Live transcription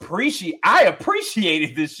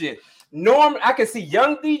appreciated this shit. Norm, I could see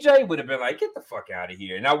young DJ would have been like, get the fuck out of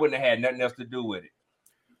here. And I wouldn't have had nothing else to do with it.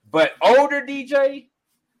 But older DJ,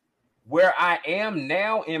 where I am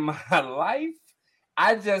now in my life,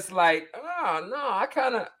 I just like, oh no, I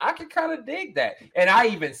can kind of dig that. And I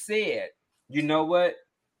even said, you know what?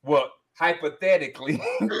 Well, hypothetically,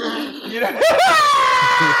 you know,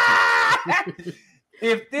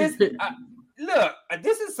 if this look,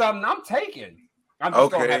 this is something I'm taking. I'm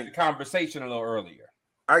just gonna have the conversation a little earlier.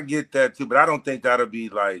 I get that too, but I don't think that'll be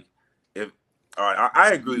like if. All right,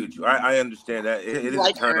 I agree with you. I understand that it is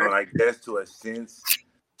like a turn on, I guess, to a sense,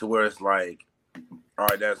 to where it's like, all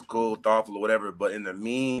right, that's cool, thoughtful, or whatever. But in the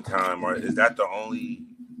meantime, or is that the only,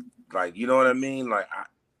 like, you know what I mean? Like,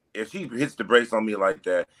 if she hits the brakes on me like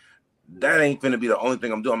that, that ain't finna be the only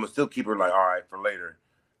thing I'm doing. I'm gonna still keep her like, all right, for later,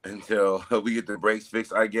 until we get the brakes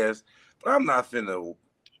fixed, I guess. But I'm not finna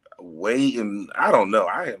wait, and I don't know.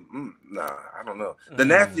 I don't know. The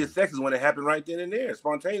nastiest sex is when it happened right then and there,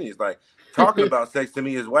 spontaneous. Like, talking about sex to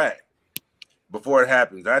me is whack before it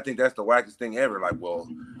happens. I think that's the wackest thing ever. Like, well,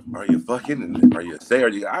 are you fucking? And are you say? Are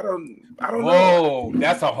you? I don't know. Whoa,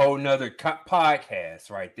 that's a whole nother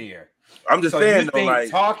podcast right there. I'm just saying, you think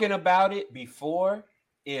like talking about it before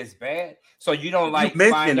is bad. So you don't like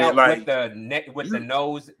find out like, what the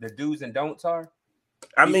nose, the do's and don'ts are.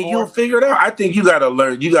 I mean, you'll figure it out. I think you gotta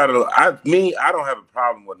learn. I don't have a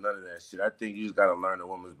problem with none of that shit. I think you just gotta learn a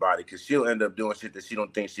woman's body because she'll end up doing shit that she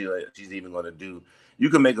don't think she's even gonna do. You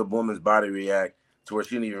can make a woman's body react to where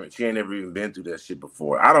she ain't never even been through that shit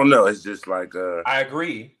before. I don't know. It's just like I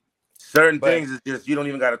agree. Certain things is just you don't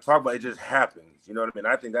even gotta talk about. It just happens. You know what I mean?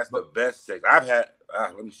 I think that's the best sex I've had.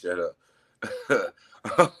 Let me shut up.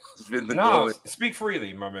 No, speak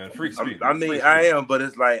freely, my man. I am, but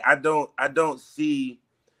it's like I don't see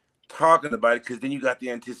talking about it because then you got the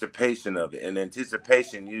anticipation of it, and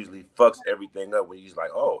anticipation usually fucks everything up when you're like,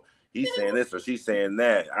 oh, he's saying this or she's saying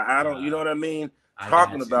that. I don't, you know what I mean?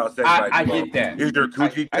 Talking about sex, I get that. Is your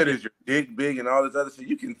coochie good? Is your dick big and all this other shit?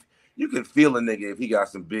 You can feel a nigga if he got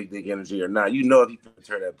some big dick energy or not. You know if he can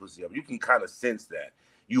turn that pussy up. You can kind of sense that.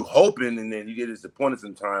 You hoping and then you get disappointed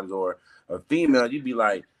sometimes, or a female, you'd be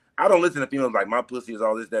like, I don't listen to females like my pussy is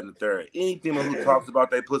all this, that, and the third. Any female who talks about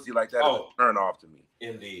their pussy like that is a turn off to me.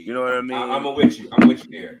 Indeed. You know what I mean? I'm with you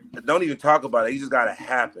there. Don't even talk about it. You just gotta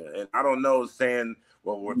happen. And I don't know saying,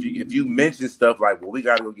 well, if you mention stuff like, well, we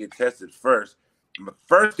gotta go get tested first. The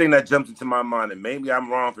first thing that jumps into my mind, and maybe I'm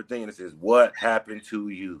wrong for thinking this, is what happened to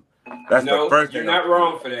you? That's the first thing. You're not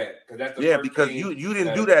wrong for that. Because you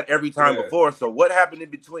didn't do that every time before. So what happened in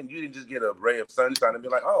between? You didn't just get a ray of sunshine and be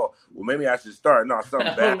like, oh, well, maybe I should start. No,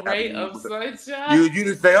 something bad. A ray of sunshine? You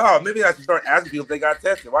didn't say, oh, maybe I should start asking people if they got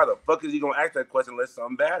tested. Why the fuck is he going to ask that question unless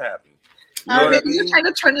something bad happens? You know maybe you're trying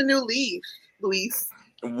to turn a new leaf, Luis.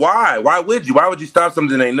 Why? Why would you? Why would you stop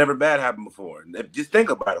something that ain't never bad happened before? Just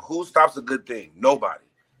think about it. Who stops a good thing? Nobody.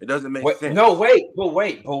 It doesn't make sense. No, wait.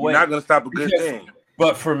 You're not going to stop a good thing.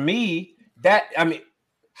 But for me,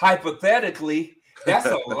 hypothetically, that's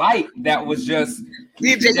a light that was just.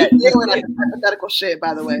 You dealing like hypothetical shit,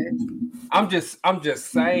 by the way. I'm just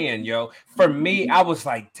saying, yo. For me, I was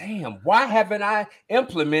like, damn, why haven't I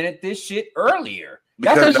implemented this shit earlier?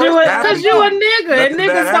 Because you a nigga, and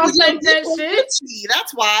niggas don't take that shit.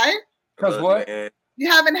 That's why. Because what? You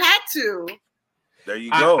haven't had to. There you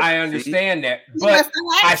go. I understand that, but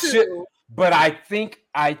I should. But I think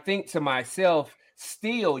to myself.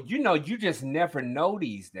 Still, you just never know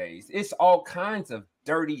these days. It's all kinds of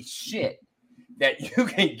dirty shit that you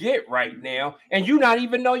can get right now, and you not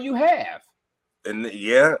even know you have. And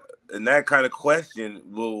and that kind of question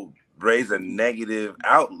will raise a negative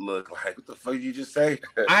outlook. Like, what the fuck did you just say?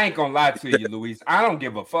 I ain't gonna lie to you, Luis. I don't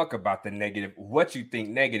give a fuck about the negative. What you think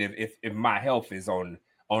negative if my health is on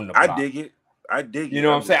the block. I dig it. You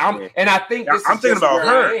know what I'm saying? I think I'm thinking about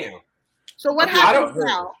her. So what happens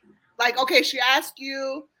now? Like, okay, she asked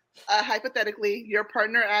you, hypothetically, your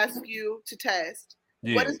partner asked you to test.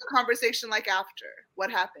 Yeah. What is the conversation like after? What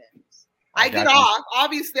happens? I get off.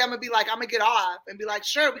 Obviously, I'm going to get off and be like,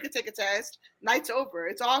 sure, we could take a test. Night's over.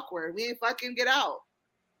 It's awkward. We ain't fucking get out.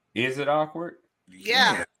 Is it awkward?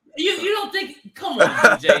 Yeah. You don't think? Come on,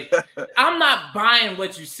 DJ. I'm not buying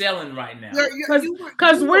what you're selling right now.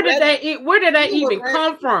 Because where did that even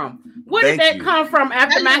come from? Where did that come from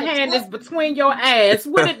after my hand is between your ass?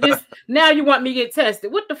 What did this? Now you want me to get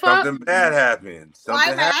tested? What the fuck? Something bad happened.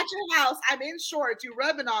 I'm at your house. I'm in shorts. You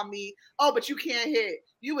rubbing on me. Oh, but you can't hit.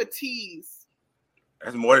 You a tease.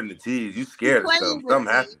 That's more than a tease. You scared of something.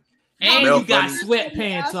 Something happened. And you got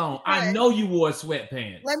sweatpants on. I know you wore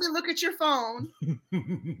sweatpants. Let me look at your phone.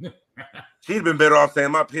 She'd been better off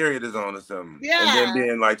saying my period is on or something. Yeah. And then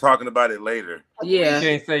being like talking about it later. Yeah. You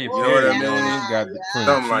can't say your You know what I period, mean? man. You got the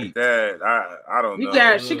Something like that. I don't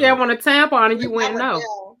know. She got one a tampon and you wouldn't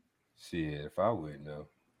know. Shit, if I wouldn't know.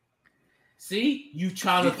 See, you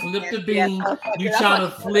trying to flip the bean. You trying to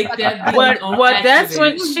flick that bean. Well, that's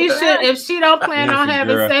what she should. If she don't plan on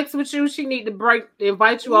having sex with you, she need to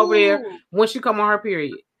invite you over there when she come on her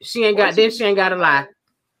period. She ain't got to lie.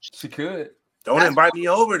 She could. Don't invite me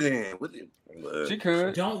over then. She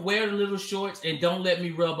could. Don't wear the little shorts and don't let me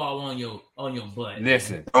rub all on your butt.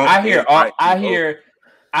 Listen, I hear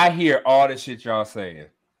all the shit y'all saying.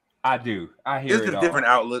 I do. I hear it all. It's different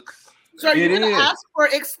outlooks. So are you going to ask for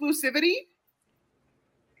exclusivity?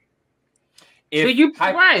 If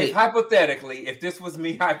hypothetically, if this was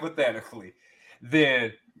me hypothetically,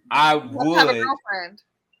 then I would have a girlfriend.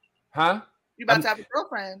 Huh? You about to have a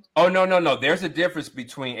girlfriend? Oh no. There's a difference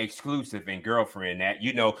between exclusive and girlfriend. That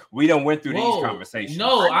we don't went through these conversations.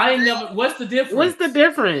 No, I ain't never. What's the difference? What's the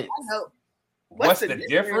difference? I know. What's the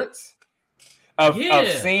difference of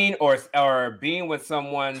seeing or being with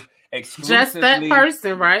someone exclusively? Just that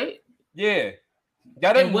person, right? Yeah.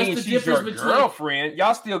 That doesn't mean she's your girlfriend.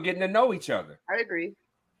 Y'all still getting to know each other. I agree.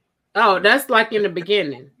 Oh, that's like in the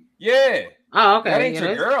beginning. Yeah. Oh, okay. That ain't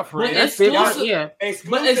your girlfriend. But exclusive,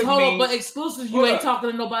 exclusive but exclusive, you ain't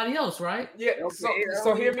talking to nobody else, right? Yeah.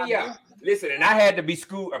 So hear me out. Listen, and I had to be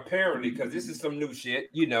schooled apparently because this is some new shit.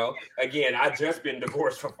 Again, I just been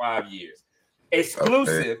divorced for 5 years.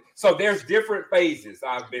 Exclusive. Okay. So there's different phases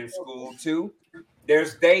I've been schooled to.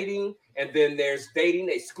 There's dating, and then there's dating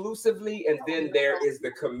exclusively, and then there is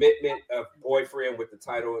the commitment of boyfriend with the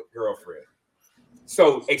title girlfriend.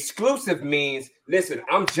 So exclusive means, listen,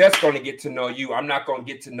 I'm just going to get to know you. I'm not going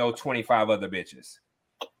to get to know 25 other bitches.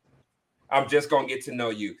 I'm just going to get to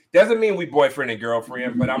know you. Doesn't mean we boyfriend and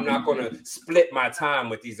girlfriend, but I'm not going to split my time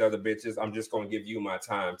with these other bitches. I'm just going to give you my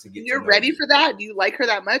time to get to know you. You're ready for that? Do you like her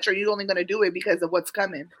that much, or are you only going to do it because of what's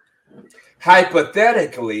coming?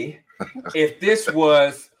 Hypothetically, if this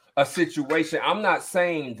was a situation, I'm not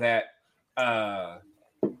saying that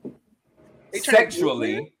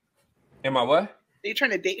sexually. Am I what? Are you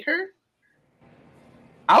trying to date her?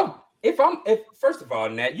 If first of all,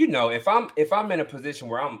 Nat, if I'm in a position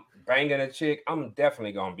where I'm banging a chick, I'm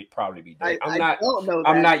definitely gonna probably be dating.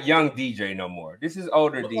 I'm not young DJ no more. This is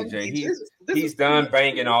older DJ. He's done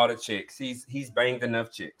banging all the chicks. He's banged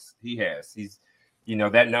enough chicks. He has.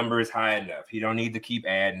 That number is high enough. He don't need to keep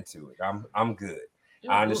adding to it. I'm good.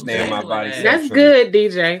 I understand my body. That's good,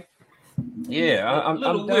 DJ. Yeah, I'm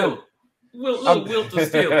done. Will to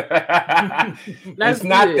still. It's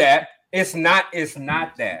not that. It's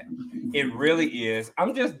not that. It really is.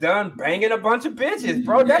 I'm just done banging a bunch of bitches,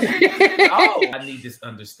 bro. That's I need this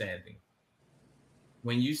understanding.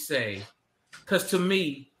 When you say, because to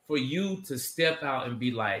me, for you to step out and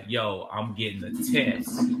be like, yo, I'm getting a test.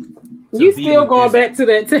 You still going back to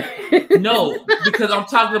that test? No, because I'm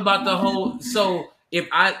talking about the whole. So if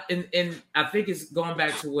I think it's going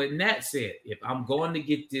back to what Nat said. If I'm going to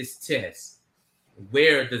get this test,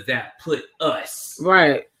 where does that put us?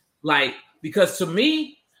 Right. Like, because to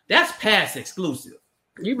me, that's past exclusive.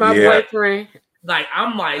 You my boyfriend. Like,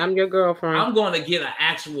 I'm your girlfriend. I'm going to get an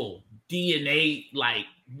actual DNA. Like,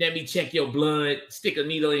 let me check your blood, stick a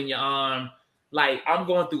needle in your arm. Like, I'm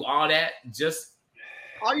going through all that.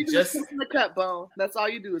 All you do is piss in the cup, Bone. That's all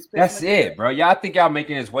you do is piss. That's it, bro. Y'all think y'all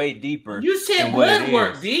making this way deeper. You said blood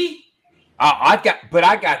work, D. I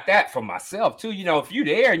got that for myself too. If you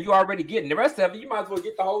there and you already getting the rest of it, you might as well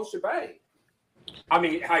get the whole shebang. I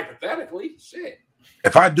mean, hypothetically, shit.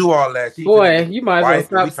 If I do all that, you might as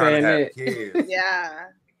well stop saying that. Kids. Yeah.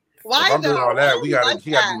 Why if I'm doing all that, she got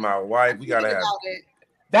to be my wife. We got to have it.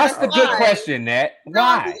 That's the good question, Nat. Why? No,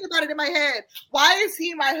 I'm thinking about it in my head. Why is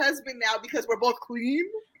he my husband now? Because we're both clean?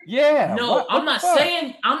 Yeah. No, I'm not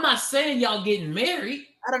saying y'all getting married.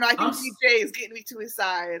 I don't know. I think DJ is getting me to his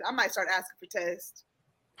side. I might start asking for tests.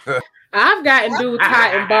 I've gotten dudes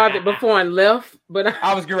hot and bothered before and left, but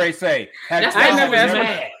I was going to say,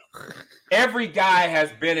 every guy has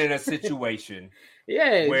been in a situation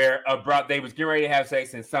where they was getting ready to have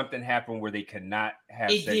sex and something happened where they could not have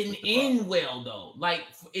sex. It didn't end well though. Like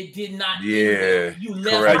it did not end well. You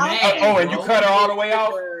left mad, and you cut her all the way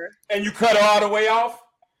off? And you cut her all the way off?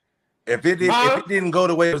 If it didn't go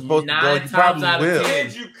the way it was supposed to go, you probably will.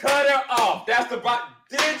 Did you cut her off?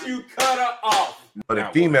 Did you cut her off? But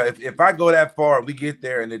a female, if I go that far and we get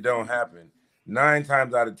there and it don't happen, 9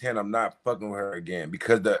 times out of 10, I'm not fucking with her again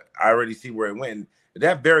because I already see where it went.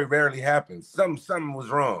 That very rarely happens. Something was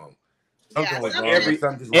wrong. Something was wrong.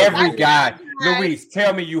 Every guy, Luis,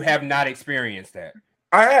 tell me you have not experienced that.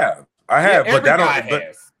 I have,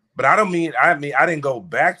 but But I mean, I didn't go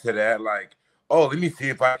back to that. Like, oh, let me see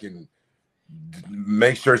if I can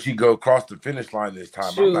make sure she go across the finish line this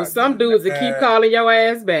time. Shoot, some dudes that keep calling your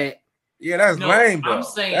ass back. Yeah, that's lame, bro. I'm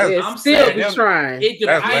saying, I'm still be trying. It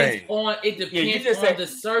depends on the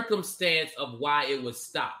circumstance of why it was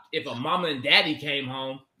stopped. If a mama and daddy came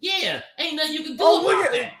home, ain't nothing you can do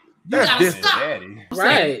about that. You gotta stop. Daddy.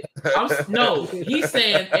 Right. No, he's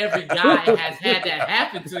saying every guy has had that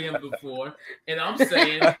happen to him before. And I'm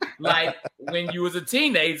saying, like, when you was a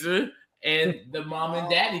teenager and the mom and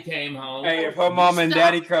daddy came home. Hey, if her mom and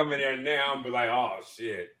daddy come in there now, I'm be like, oh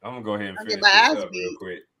shit. I'm gonna go ahead and finish this up real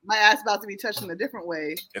quick. My ass about to be touched in a different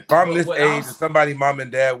way. If I'm this age and somebody mom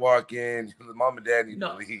and dad walk in, the mom and dad need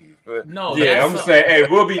to leave. No, yeah, I'm saying, hey,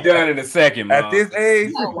 we'll be done in a second, Mom. At this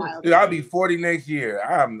age, dude, I'll be 40 next year.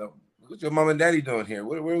 What's your mom and daddy doing here?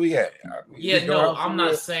 Where we at? I'm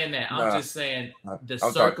not saying that. I'm just saying the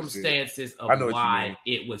circumstances of why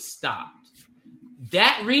it was stopped.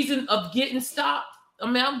 That reason of getting stopped, I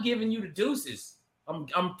mean, I'm giving you the deuces. I'm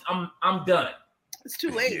done. It's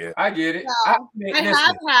too late. Yeah. I get it. No,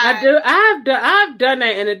 I've done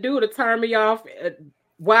that, and a dude to turn me off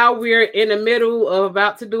while we're in the middle of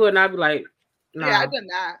about to do it, and I'd be like, nah. Yeah, I've done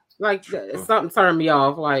that. Like something turned me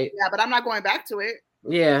off. Like, yeah, but I'm not going back to it.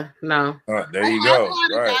 Yeah, no. There you go. I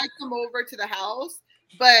had a guy come over to the house,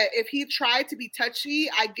 but if he tried to be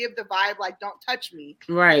touchy, I give the vibe like, don't touch me.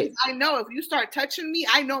 Right. Because I know if you start touching me,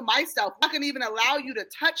 I know myself. I'm not gonna even allow you to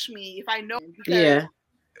touch me if I know. Yeah.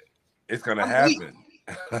 It's gonna happen.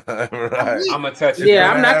 Right. I'm gonna touch it.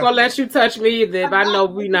 Yeah, I'm not gonna let you touch me either if I know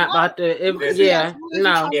we're not about to.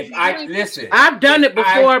 No. If I listen, I've done it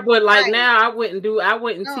before, but like now, I wouldn't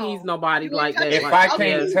tease nobody like that. If I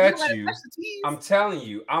can't touch you, I'm telling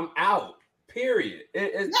you, I'm out. Period.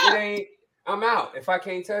 It ain't. I'm out if I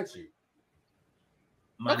can't touch you.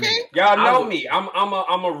 Okay. Y'all know me.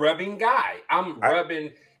 I'm a rubbing guy. I'm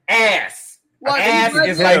rubbing ass. Ass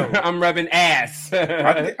is like I'm rubbing ass.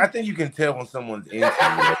 I think you can tell when someone's into you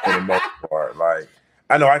for the most part. Like,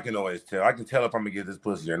 I know I can always tell. I can tell if I'm gonna get this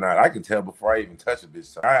pussy or not. I can tell before I even touch a bitch.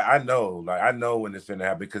 So I know when it's gonna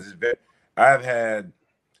happen because I've had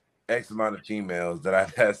X amount of females that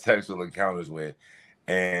I've had sexual encounters with,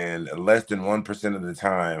 and less than 1% of the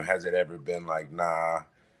time has it ever been like, nah,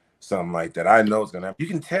 something like that. I know it's gonna happen. You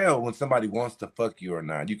can tell when somebody wants to fuck you or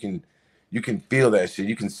not. You can feel that shit.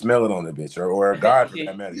 You can smell it on the bitch, or a guy for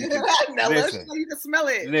that matter. You can smell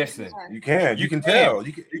it. Listen, you can tell.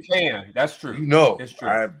 You can. That's true. You know, it's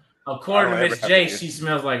true. According to Miss J, she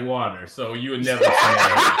smells like water, so you would never smell it.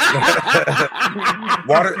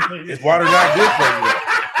 Water is water not good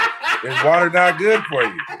for you? Is water not good for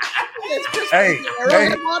you? Hey,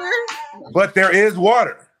 but there is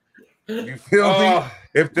water. You feel me?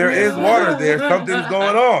 If there is water there, something's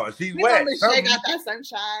going on. She's wet. Miss J got that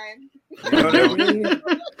sunshine.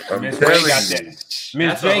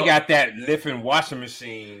 Miss J got that lifting washing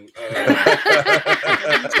machine.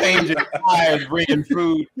 Changing tires, bringing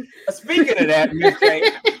food. Speaking of that, Miss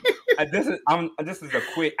J, this is a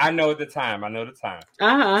quick. I know the time.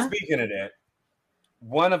 Speaking of that,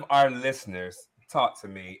 one of our listeners talked to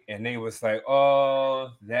me, and they was like,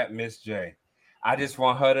 "Oh, that Miss J. I just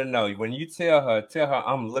want her to know when you tell her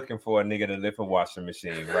I'm looking for a nigga to lift a washing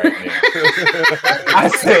machine right now." I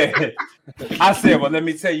said, well, let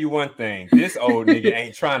me tell you one thing. This old nigga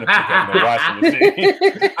ain't trying to pick up no washing machine.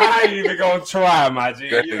 I ain't even gonna try, my G.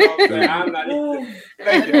 You know what I'm saying? I'm not even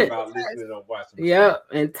thinking about lifting a washing machine. Yep,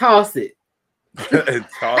 and toss it. And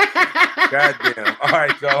toss it. Goddamn. All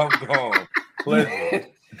right, y'all, I'm gone. Pleasure.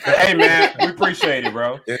 Hey, man, we appreciate it,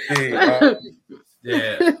 bro.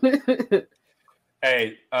 Yeah.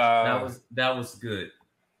 Hey, that was good.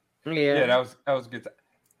 Yeah, that was good.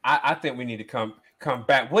 I think we need to come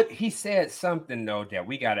back. What he said something though that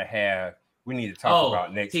we need to talk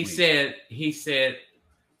about next week. He said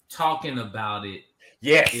talking about it.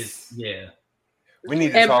 Yes. We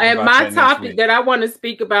need to talk about and my topic week. that I want to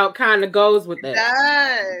speak about kind of goes with that.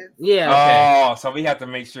 Yeah. Okay. Oh, so we have to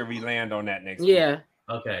make sure we land on that next week. Yeah.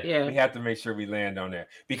 Okay. Yeah. We have to make sure we land on that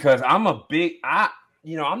because I'm the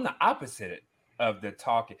opposite of the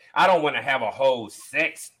talking. I don't want to have a whole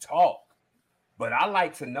sex talk, but I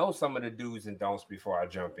like to know some of the do's and don'ts before I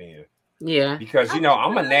jump in. Yeah. Because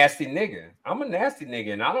I'm a nasty nigga.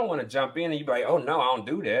 And I don't want to jump in and you be like, oh no, I don't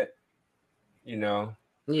do that. Yeah.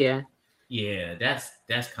 Yeah, that's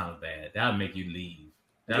kind of bad. That'll make you leave.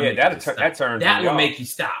 That turns that me will off. make you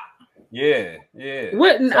stop. Yeah.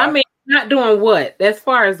 Wouldn't not doing what? As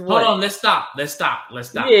far as what? Hold on, let's stop. Yeah.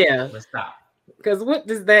 Let's stop. Because what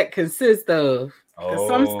does that consist of?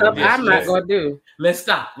 Some stuff I'm not gonna do. Let's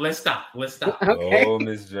stop. Okay. Oh,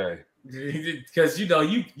 Miss J. Because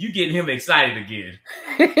you getting him excited again.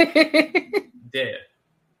 Yeah.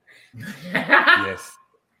 Yes.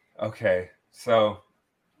 Okay. So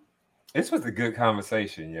this was a good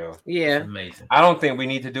conversation, yo. Yeah. It's amazing. I don't think we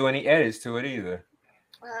need to do any edits to it either.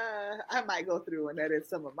 I might go through and edit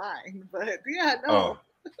some of mine, but yeah, no. Oh.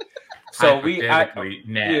 So we got a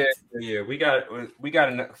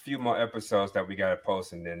few more episodes that we got to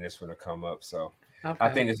post, and then this one will come up. So okay. I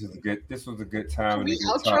think this was a good time. Can we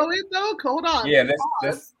outro it though? Hold on. Yeah,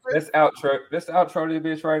 let's outro this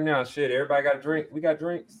bitch right now. Shit, everybody got a drink. We got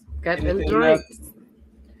drinks. Got them drinks.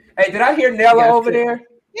 Hey, did I hear Nella over there?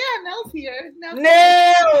 Yeah, Nell's here.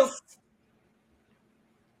 Nels.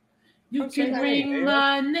 You can ring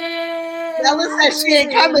my name. Nella said she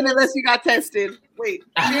ain't coming unless you got tested. Wait,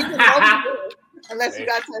 she ain't coming unless you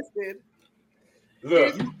got tested.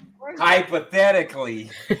 Look,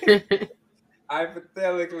 hypothetically.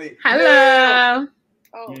 Hello.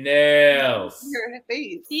 Oh. Nels. Your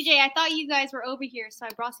face. DJ, I thought you guys were over here, so I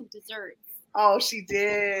brought some desserts. Oh, she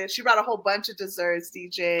did. She brought a whole bunch of desserts,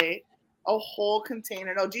 DJ. A whole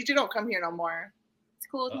container. No, DJ don't come here no more. It's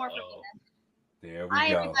cool. It's more for me. There we Hi,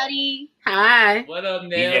 go. everybody. Hi. What up,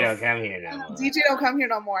 Nels? DJ don't come here no more. DJ don't come here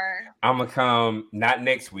no more. I'm gonna come not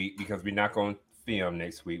next week because we're not gonna film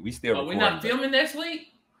next week. We still. We're not filming next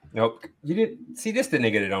week. Nope. You didn't see this. The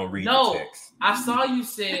nigga that don't read the text. I saw you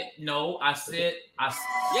said no. I said yeah.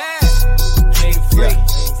 Free.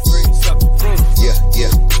 Yeah.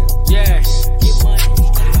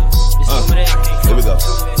 Here we go.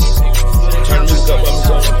 Turn the music up.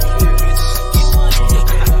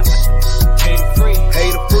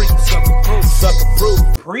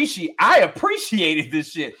 I appreciated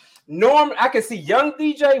this shit. Norm, I could see young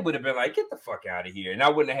DJ would have been like, get the fuck out of here. And I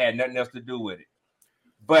wouldn't have had nothing else to do with it.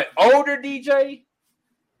 But older DJ,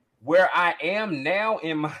 where I am now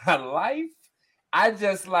in my life, I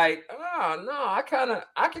just like, oh no, I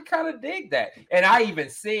can kind of dig that. And I even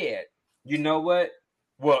said, you know what?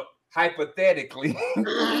 Well, hypothetically,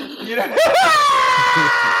 you know,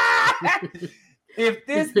 if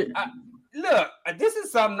this look, this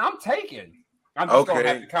is something I'm taking. I'm just gonna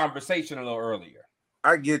have the conversation a little earlier.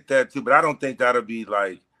 I get that too, but I don't think that'll be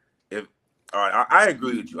like if. All right, I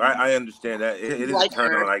agree with you. I understand that it is like a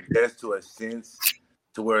turn on, like that's to a sense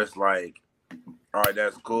to where it's like, all right,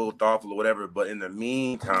 that's cool, thoughtful, or whatever. But in the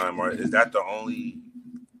meantime, or is that the only,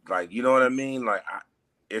 like, you know what I mean? Like,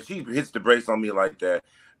 if she hits the brakes on me like that,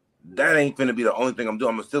 that ain't finna be the only thing I'm doing.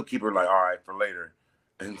 I'm gonna still keep her like, all right, for later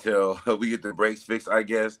until we get the brakes fixed, I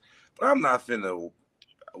guess. But I'm not finna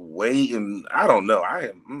wait, and I don't know.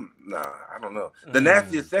 I don't know. The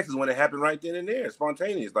nastiest sex is when it happened right then and there,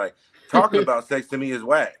 spontaneous. Like talking about sex to me is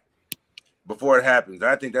whack before it happens.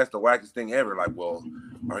 I think that's the wackest thing ever. Like, well,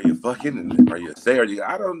 are you fucking? And are you say? Are you?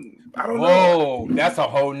 I don't know. Whoa, that's a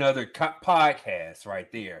whole nother podcast right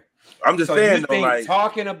there. I'm just saying, you think like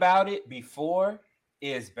talking about it before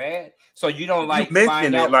is bad. So you don't like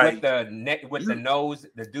find out like, what the nose,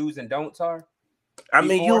 the do's and don'ts are. I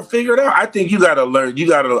mean, you'll figure it out. I think you gotta learn. I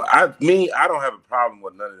don't have a problem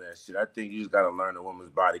with none of that shit. I think you just gotta learn a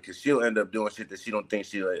woman's body because she'll end up doing shit that she don't think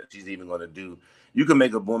she's even gonna do. You can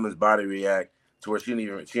make a woman's body react to where she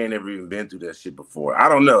ain't never even been through that shit before. I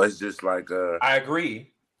don't know. It's just like I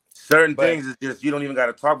agree. Certain things is just you don't even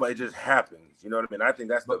gotta talk about. It just happens. You know what I mean? I think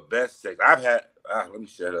that's the best sex I've had. Let me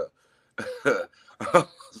shut up.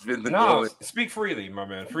 No, speak freely, my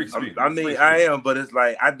man. I am, but it's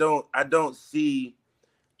like I don't see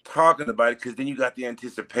talking about it because then you got the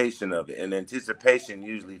anticipation of it, and anticipation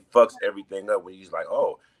usually fucks everything up when you're like,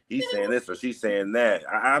 oh, he's saying this or she's saying that.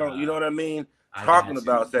 I don't, you know what I mean? Talking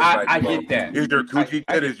about sex, I get that. Is your coochie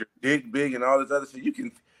good? Is your dick big? And all this other shit.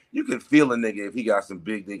 You can feel a nigga if he got some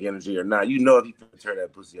big dick energy or not. You know if he can tear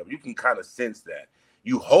that pussy up. You can kind of sense that.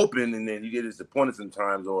 You hoping, and then you get disappointed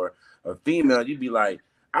sometimes, or a female, you'd be like,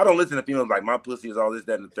 I don't listen to females like my pussy is all this,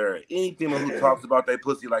 that, and the third. Any female who talks about their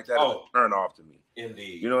pussy like that is a turn off to me.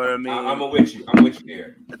 Indeed. You know what I mean? I'm with you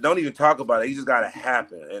there. Don't even talk about it. You just gotta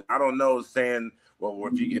happen. And I don't know saying, well,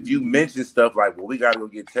 if you mention stuff like, well, we gotta go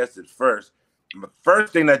get tested first. The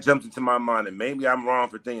first thing that jumps into my mind, and maybe I'm wrong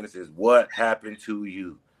for thinking this, is what happened to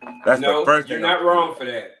you? That's the first thing. You're not wrong for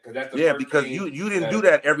that. Because you didn't do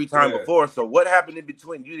that every time before. So what happened in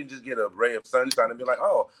between? You didn't just get a ray of sunshine and be like,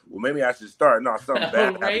 oh, well, maybe I should start. No, something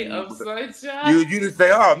bad. A ray of sunshine? You didn't say,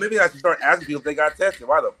 oh, maybe I should start asking people if they got tested.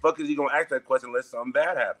 Why the fuck is he gonna ask that question unless something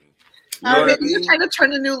bad happens? You're trying to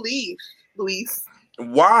turn a new leaf, Luis.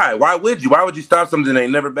 Why? Why would you? Why would you stop something that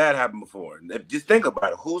ain't never bad happened before? Just think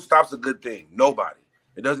about it. Who stops a good thing? Nobody.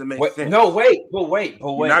 It doesn't make sense. No, wait.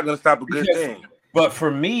 You're not gonna stop a good thing. But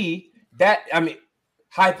for me,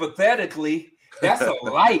 hypothetically, That's a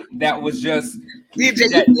light that was just DJ.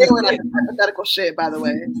 You dealing with hypothetical shit, by the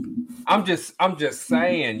way. I'm just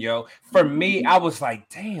saying, yo. For me, I was like,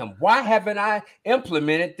 damn, why haven't I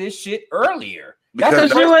implemented this shit earlier?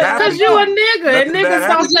 Because you a nigga, and niggas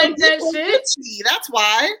don't take that shit. That's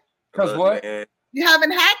why. Because what? You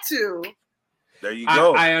haven't had to. There you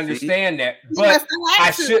go. I understand that, but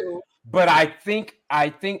I should. But I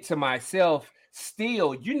think to myself,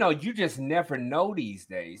 still, you just never know these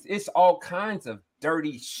days. It's all kinds of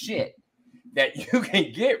dirty shit that you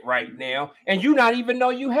can get right now, and you not even know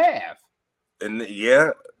you have. And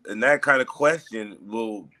and that kind of question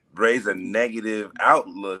will raise a negative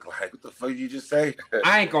outlook. Like, what the fuck did you just say?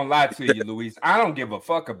 I ain't gonna lie to you, Luis. I don't give a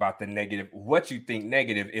fuck about the negative. What you think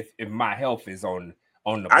negative if my health is on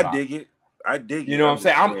the block. I dig it. You know what I'm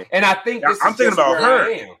saying? I think I'm thinking about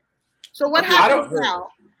her. So what happens now?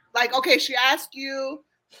 Like, okay, she asked you,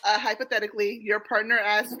 hypothetically, your partner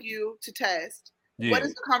asked you to test. Yeah. What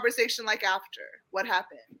is the conversation like after? What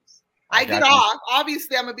happens? I get off.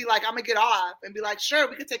 Obviously, I'm going to get off and be like, sure,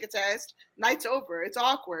 we can take a test. Night's over. It's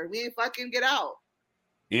awkward. We ain't fucking get out.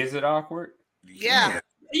 Is it awkward? Yeah.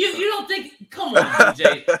 You don't think? Come on,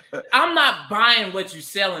 DJ. I'm not buying what you're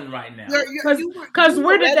selling right now. Because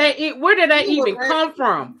where did that even come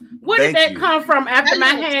from? Where did that come from after my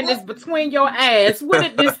hand is between your ass? What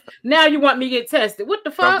did this? Now you want me to get tested? What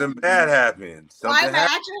the fuck? Something bad happened. I'm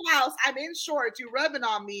at your house. I'm in shorts. You rubbing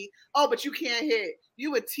on me. Oh, but you can't hit.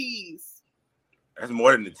 You a tease. That's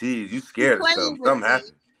more than the tease. You scared of something. Something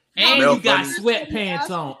happened. And you got sweatpants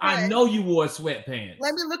on. I know you wore sweatpants.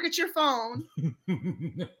 Let me look at your phone.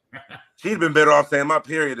 She'd been better off saying my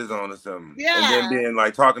period is on or something. Yeah. And then being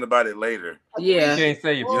like talking about it later. Yeah. You can't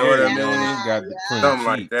say your period. You know what I mean? Something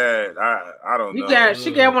like that. I don't know.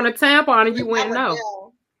 She got one a tampon and you wouldn't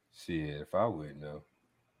know. Shit, if I wouldn't know.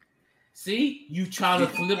 See, you trying to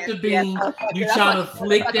flip the bean. You trying to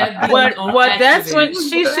flick that bean. Well, that's when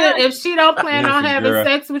she should. If she don't plan on having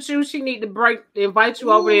sex with you, she need to invite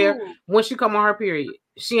you over there when she come on her period.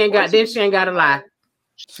 She ain't got to lie.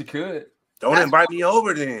 She could. Don't invite me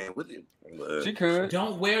over then. She could.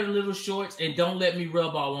 Don't wear the little shorts and don't let me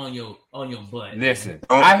rub all on your butt. Listen,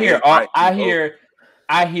 I hear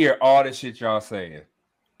all the shit y'all saying.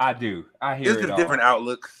 I do. I hear this it all. Different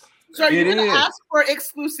outlooks. So are you going to ask for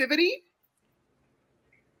exclusivity?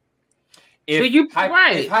 If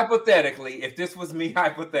hypothetically, if this was me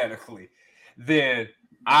hypothetically, then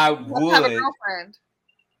I would have a girlfriend.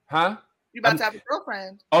 Huh? You about to have a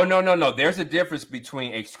girlfriend? Oh no. There's a difference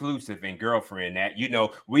between exclusive and girlfriend. That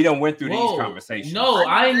we don't went through these conversations. No,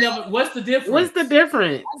 I ain't never. What's the difference? What's the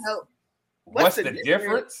difference? What's the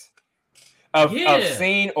difference of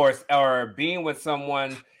seeing or being with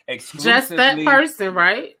someone exclusively? Just that person,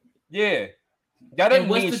 right? Yeah. That doesn't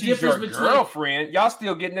mean she's your girlfriend. Y'all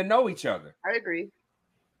still getting to know each other. I agree.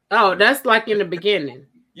 Oh, that's like in the beginning.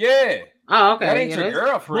 Yeah. Oh, okay. That ain't your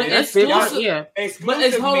girlfriend. But exclusive,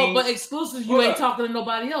 exclusive but exclusive, you ain't talking to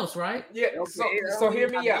nobody else, right? Yeah. So hear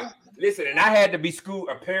me out. Listen, and I had to be schooled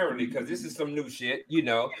apparently because this is some new shit.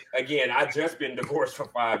 Again, I just been divorced for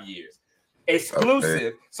 5 years. Exclusive.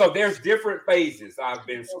 Okay. So there's different phases I've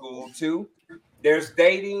been schooled to. There's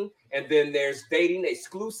dating, and then there's dating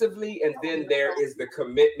exclusively, and then there is the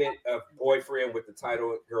commitment of boyfriend with the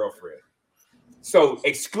title girlfriend. So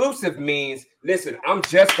exclusive means, listen, I'm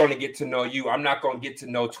just going to get to know you. I'm not going to get to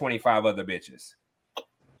know 25 other bitches.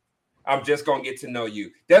 I'm just going to get to know you.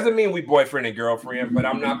 Doesn't mean we boyfriend and girlfriend, but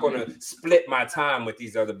I'm not going to split my time with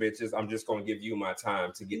these other bitches. I'm just going to give you my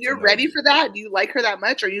time to get You're to know ready you. For that? Do you like her that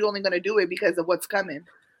much, or are you only going to do it because of what's coming?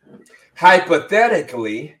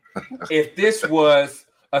 Hypothetically, if this was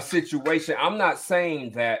a situation, I'm not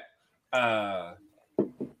saying that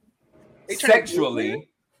sexually.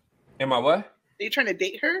 Am I what? Are you trying to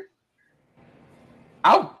date her?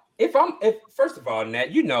 If first of all, Nat,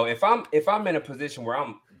 if I'm in a position where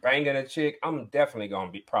I'm banging a chick, I'm definitely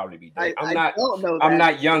gonna probably be dating. I'm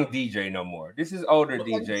not young DJ no more. This is older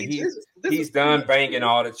DJ. He's done banging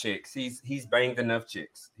all the chicks. He's banged enough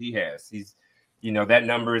chicks. He has. That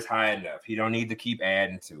number is high enough. He don't need to keep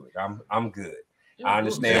adding to it. I'm good. I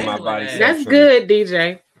understand my body. That's good,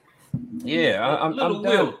 DJ. Yeah, I'm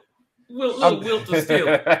done. Little Wilter still.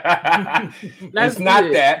 It's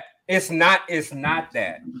not that. It's not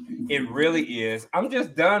that. It really is. I'm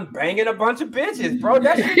just done banging a bunch of bitches, bro.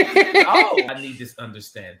 I need this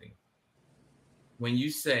understanding. When you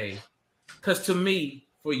say, because to me,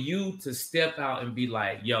 for you to step out and be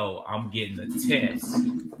like, yo, I'm getting a test.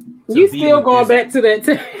 You still going back to that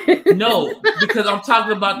test? No, because I'm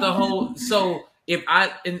talking about the whole. So if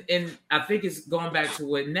I and I think it's going back to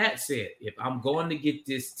what Nat said. If I'm going to get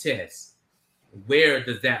this test, where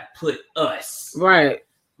does that put us? Right.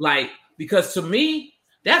 Like, because to me,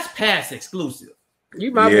 that's past exclusive.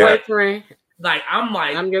 You my boyfriend. Like,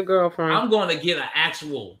 I'm your girlfriend. I'm going to get an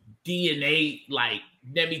actual DNA, like,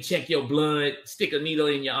 let me check your blood, stick a needle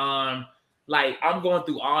in your arm. Like, I'm going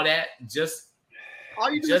through all that. All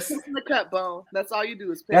you do is piss in the cup, Bone. That's all you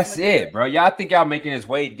do is piss. That's it, bro. Y'all think y'all making this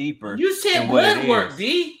way deeper. You said blood work,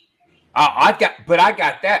 D. I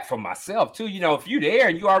got that for myself too. You know, if you there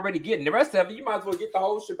and you already getting the rest of it, you might as well get the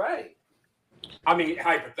whole shebang. I mean,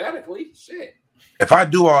 hypothetically, shit. If I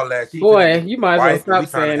do all that, you might as well stop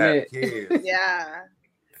saying that. Yeah.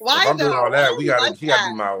 Why? If I'm doing all that, she got to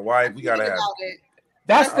be my wife. We gotta have it.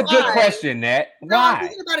 That's the good question, Nat. Why? I'm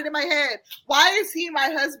thinking about it in my head. Why is he my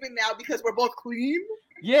husband now? Because we're both clean?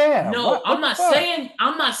 Yeah. No, I'm not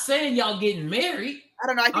saying y'all getting married. I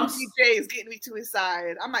don't know. I think DJ is getting me to his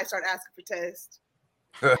side. I might start asking for tests.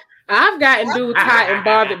 I've gotten dudes hot and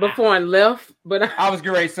bothered before and left, but I was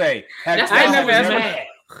going to say,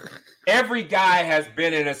 every guy has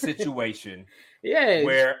been in a situation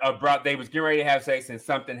where they was getting ready to have sex and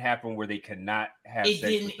something happened where they could not have sex. It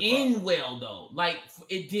didn't end well though. Like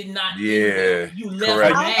it did not end well. You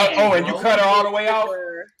left mad, and you cut her all the way off?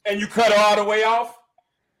 And you cut her all the way off?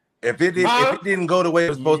 If it didn't go the way it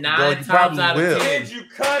was supposed to go, you probably will. Did you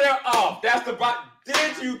cut her off?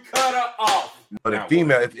 Did you cut her off? But a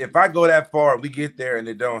female, if I go that far, we get there and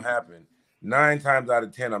it don't happen, 9 times out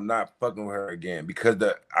of 10, I'm not fucking with her again because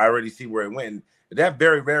I already see where it went. That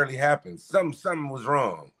very rarely happens. Something was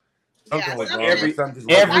wrong. Something was wrong.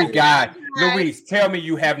 Every guy, Luis, tell me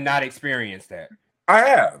you have not experienced that. I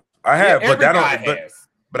have, yeah,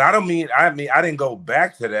 but I don't mean. I didn't go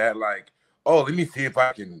back to that. Like, oh, let me see if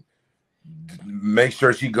I can make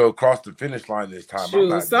sure she go across the finish line this time.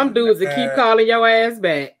 Shoot, some dudes that keep calling your ass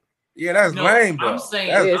back. Yeah, that's lame, bro. I'm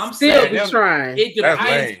saying trying. It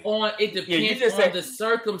depends on the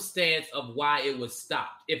circumstance of why it was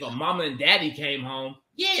stopped. If a mama and daddy came home,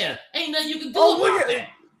 ain't nothing you can do about that.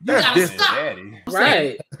 You gotta stop.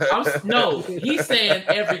 Right. No, he's saying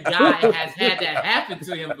every guy has had that happen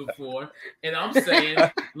to him before. And I'm saying,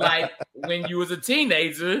 like, when you was a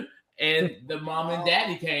teenager and the mom and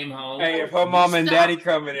daddy came home. Hey, if her mom and daddy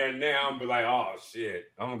come in there now, I'm gonna be like, oh shit.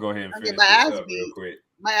 I'm gonna go ahead and finish this up real quick.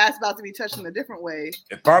 My ass about to be touched in a different way.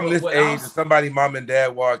 If I'm this age and somebody mom and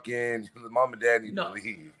dad walk in, the mom and dad need to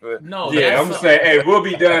leave. No, I'm gonna say, hey, we'll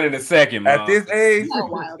be done in a second, Mom. At this age,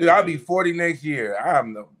 dude, I'll be 40 next year.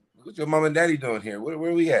 What's your mom and daddy doing here?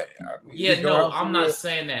 Where we at? I'm not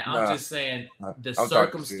saying that. I'm just saying the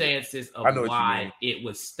circumstances of why it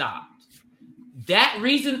was stopped. That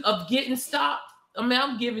reason of getting stopped, I mean,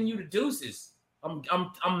 I'm giving you the deuces. I'm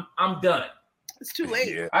done. It's too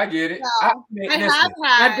late. Yeah. I get it. No,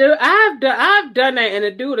 I've done that, and a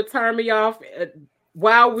dude to turn me off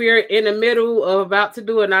while we're in the middle of about to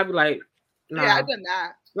do it, and I'd be like, nah. Yeah, I've done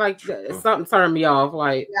that. Like something turned me off.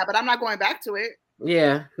 Like, yeah, but I'm not going back to it.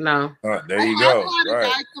 Yeah, no. There you go. I've had a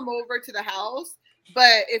guy come over to the house,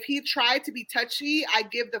 but if he tried to be touchy, I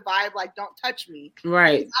give the vibe like, don't touch me.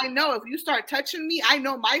 Right. Because I know if you start touching me, I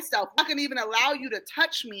know myself. I'm not gonna even allow you to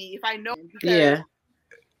touch me if I know. Yeah.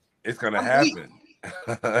 It's gonna happen.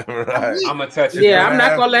 Right. I'm gonna touch it. Yeah, I'm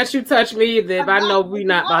not gonna let you touch me either if I know we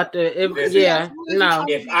not about to. No.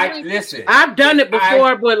 If I listen, I've done it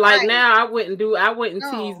before, but like now I wouldn't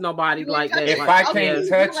tease nobody like that. If I can't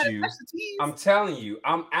touch you, I'm telling you,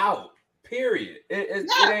 I'm out. Period. It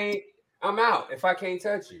ain't. I'm out if I can't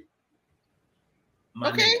touch you.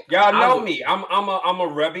 Okay. Y'all know me. I'm a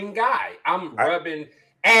rubbing guy. I'm rubbing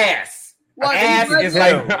ass. Ass is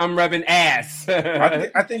like I'm rubbing ass.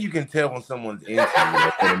 I think you can tell when someone's into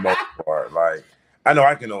you for the most part. Like I know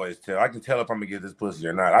I can always tell. I can tell if I'm gonna get this pussy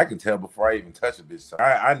or not. I can tell before I even touch a bitch. So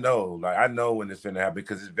I know when it's gonna happen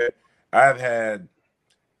because I've had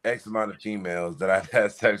X amount of females that I've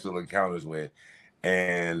had sexual encounters with,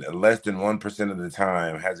 and less than 1% of the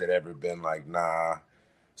time has it ever been like nah,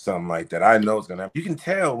 something like that. I know it's gonna happen. You can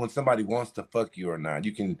tell when somebody wants to fuck you or not.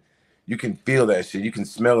 You can feel that shit. You can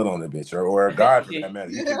smell it on the bitch, or a guy for that matter.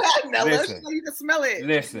 You can smell it.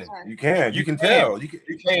 Listen, you can tell. You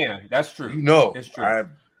can. That's true. You know, it's true.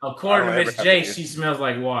 According to Miss J, she smells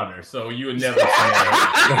like water, so you would never smell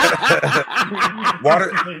her.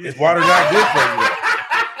 Water is water not good for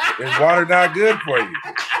you? Is water not good for you?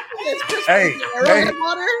 Hey,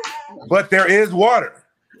 water? But there is water.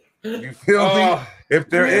 You feel me? If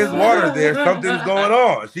there is water there, something's going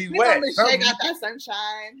on. She's wet. Miss J got that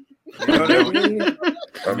sunshine. You know what I mean?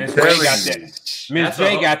 Miss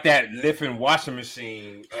J got that lifting washing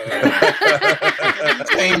machine,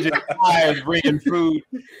 changing tires, bringing food.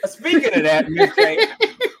 Speaking of that, Miss J,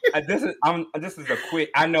 This is a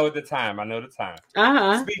quick. I know the time.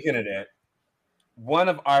 Speaking of that, one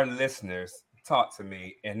of our listeners talked to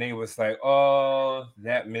me, and they was like, "Oh,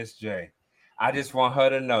 that Miss J. I just want her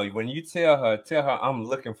to know when you tell her I'm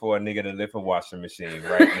looking for a nigga to lift a washing machine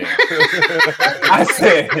right now." I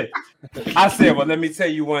said, well, let me tell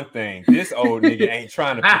you one thing. This old nigga ain't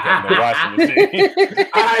trying to pick up no washing machine.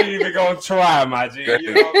 I ain't even gonna try, my G.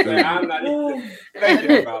 You know what I'm saying? I'm not even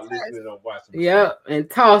thinking about lifting a washing machine. Yep, and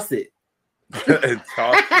toss it. And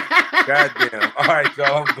toss it. Goddamn. All right,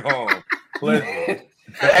 y'all, I'm gone. Pleasure.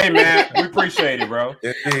 Hey, man, we appreciate it, bro.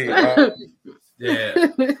 Yeah.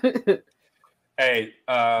 Hey,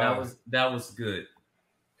 that was good.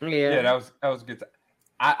 Yeah, that was good.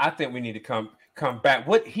 I think we need to come back.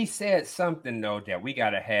 What he said something though that we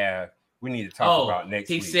need to talk about next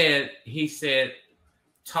week. He said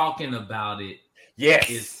talking about it.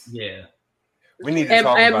 Yes. We need to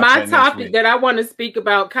talk about and my topic that I want to speak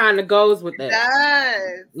about kind of goes with that.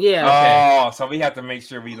 Yes. Yeah. Okay. Oh, so we have to make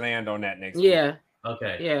sure we land on that next week. Yeah.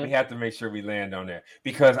 Okay. Yeah. We have to make sure we land on that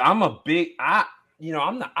because I'm the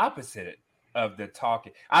opposite of the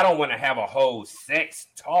talking. I don't want to have a whole sex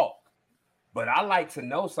talk, but I like to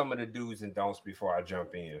know some of the do's and don'ts before I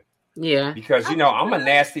jump in. Yeah. Because I'm a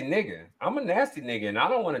nasty nigga. And I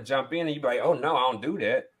don't want to jump in and you be like, oh no, I don't do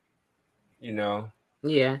that. Yeah.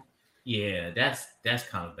 Yeah, that's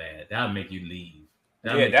kind of bad. That'll make you leave.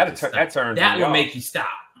 That turns. That will make you stop.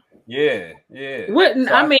 Yeah. Wouldn't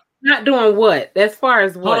so I mean not doing what? As far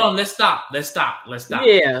as what? Hold on, let's stop.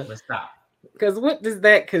 Yeah. Let's stop. Because what does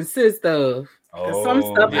that consist of? Because some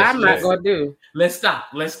stuff I'm not gonna do. Let's stop.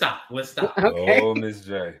 Okay. Oh, Miss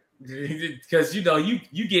J. Because you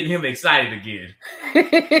getting him excited again.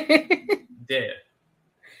 Yeah.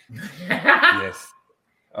 Yes.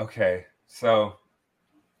 Okay. So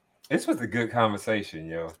this was a good conversation,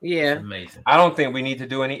 yo. Yeah. Amazing. I don't think we need to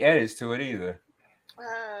do any edits to it either.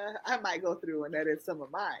 I might go through and edit some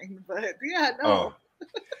of mine, but yeah, no. Oh.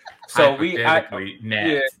 So we got a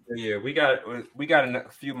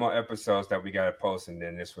few more episodes that we got to post, and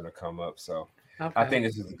then this one will come up. So I think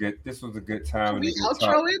this was a good time. Can we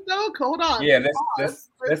outro it though? Hold on. Yeah, let's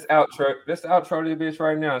outro the bitch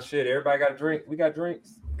right now. Shit, everybody got a drink. We got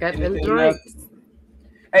drinks. Got them drinks.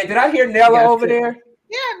 Hey, did I hear Nella over there?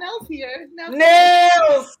 Yeah, Nell's here.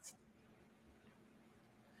 Nels.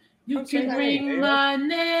 You can ring my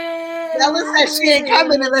name. Nella said she ain't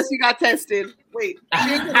coming unless you got tested. Wait,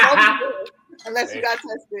 she ain't coming unless you got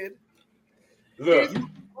tested. Look,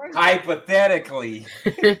 hypothetically.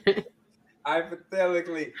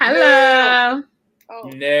 Hello. Oh.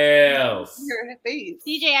 Nails. Your face.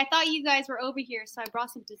 DJ, I thought you guys were over here, so I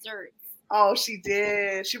brought some desserts. Oh, she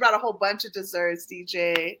did. She brought a whole bunch of desserts,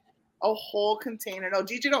 DJ. A whole container. No,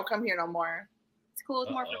 DJ don't come here no more. It's cool.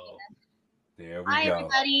 It's more for me then. There we Hi, go.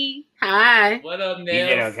 everybody. Hi. What up, Nails?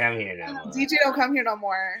 DJ don't come here no more. DJ don't come here no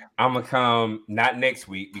more. I'm gonna come not next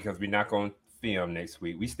week because we're not gonna film next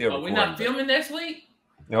week. We still. We're not filming next week.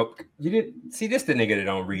 Nope. You didn't see this. The nigga that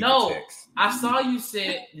don't read the text. I saw you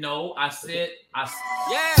said no. I said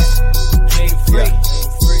yeah. Made free.